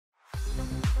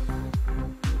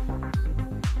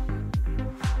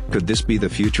Could this be the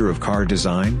future of car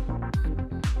design?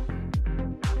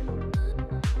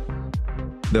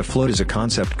 The Float is a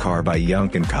concept car by Young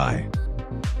 & Kai.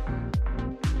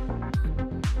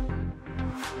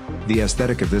 The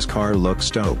aesthetic of this car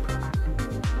looks dope.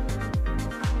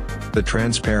 The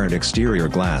transparent exterior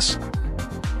glass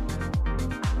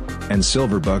and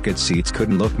silver bucket seats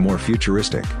couldn't look more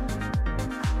futuristic.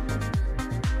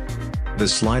 The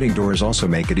sliding doors also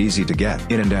make it easy to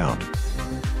get in and out.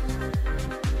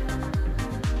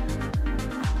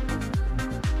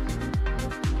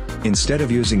 Instead of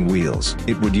using wheels,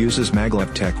 it would use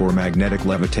maglev tech or magnetic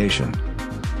levitation.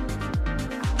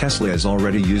 Tesla is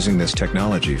already using this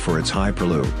technology for its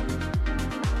Hyperloop.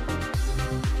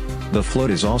 The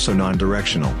Float is also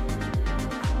non-directional,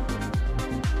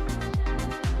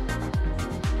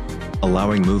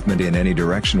 allowing movement in any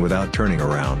direction without turning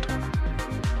around.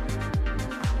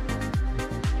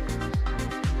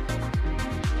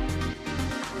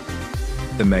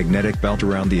 The magnetic belt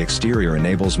around the exterior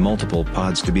enables multiple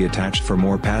pods to be attached for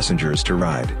more passengers to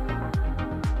ride.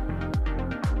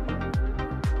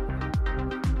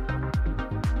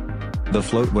 The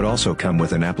Float would also come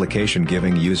with an application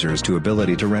giving users the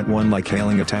ability to rent one like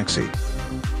hailing a taxi.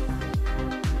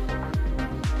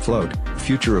 Float,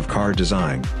 future of car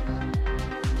design.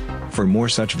 For more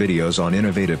such videos on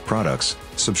innovative products,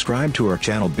 subscribe to our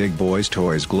channel Big Boys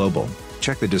Toys Global.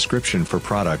 Check the description for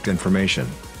product information.